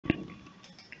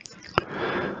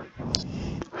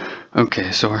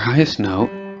Okay, so our highest note,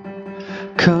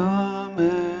 come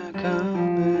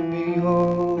and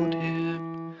behold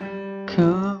him,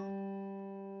 come.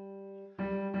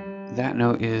 That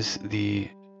note is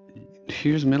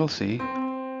here's middle C.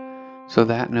 So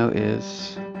that note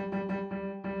is,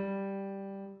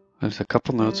 there's a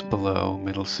couple notes below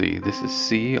middle C. This is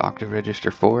C, octave register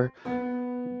 4,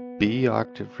 B,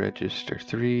 octave register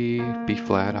 3, B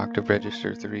flat, octave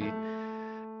register 3,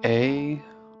 A,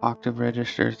 octave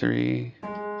register 3,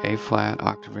 A flat,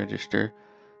 octave register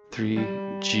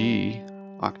 3, G,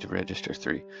 octave register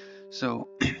 3. So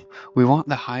we want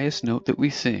the highest note that we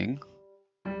sing,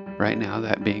 right now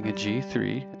that being a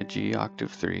G3, a G octave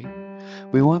 3.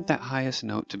 We want that highest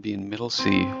note to be in middle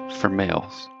C for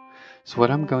males. So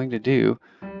what I'm going to do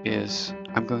is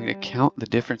I'm going to count the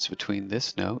difference between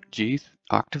this note, G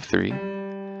octave 3,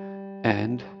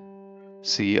 and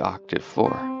C octave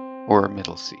 4, or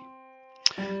middle C.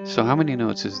 So how many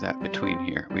notes is that between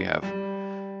here? We have,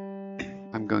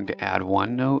 I'm going to add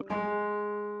one note,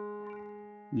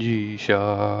 G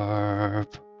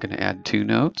sharp. I'm going to add two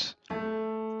notes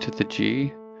to the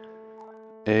G,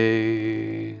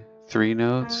 A, 3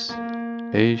 notes,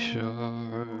 A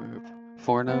sharp,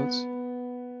 4 notes,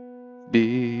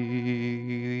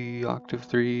 B octave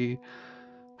 3,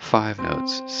 5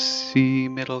 notes, C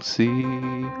middle C.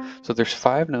 So there's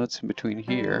 5 notes in between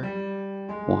here.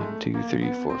 1, 2,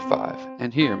 3, 4, 5.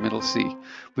 And here, middle C.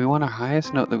 We want our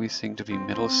highest note that we sing to be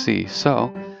middle C.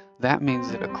 So that means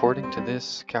that according to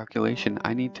this calculation,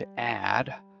 I need to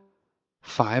add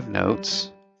 5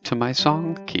 notes to my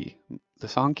song key. The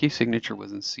song key signature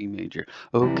was in C major.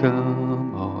 Oh,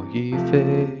 come, all ye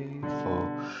faithful,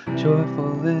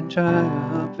 joyful and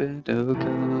triumphant. Oh,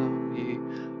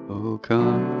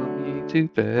 come ye to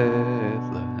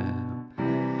Bethlehem.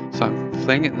 So I'm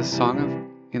playing it in the song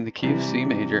in the key of C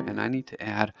major, and I need to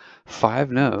add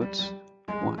 5 notes.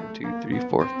 1, 2, 3,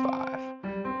 4,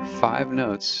 5. 5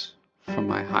 notes from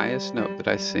my highest note that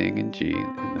I sing in G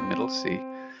in the middle C.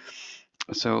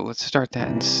 So let's start that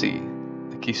in C.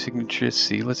 The key signature is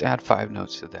C. Let's add 5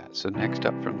 notes to that. So next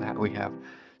up from that we have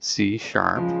C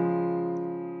sharp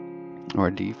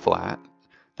or D flat.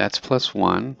 That's plus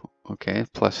 1. Okay,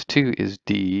 plus 2 is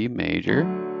D major.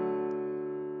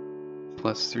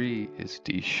 Plus 3 is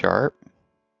D sharp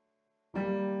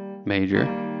major.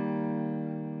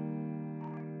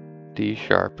 D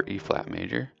sharp or E flat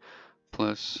major.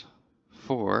 Plus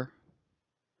 4.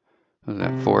 What is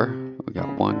that? 4. We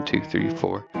got 1, 2, 3,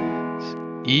 4.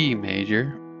 It's E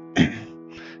major.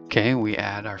 Okay, we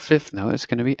add our 5th note. It's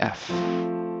going to be F.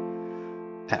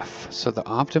 F. So the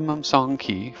optimum song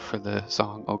key for the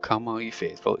song O Come All Ye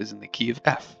Faithful is in the key of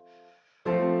F.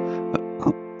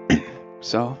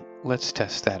 So let's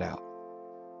test that out.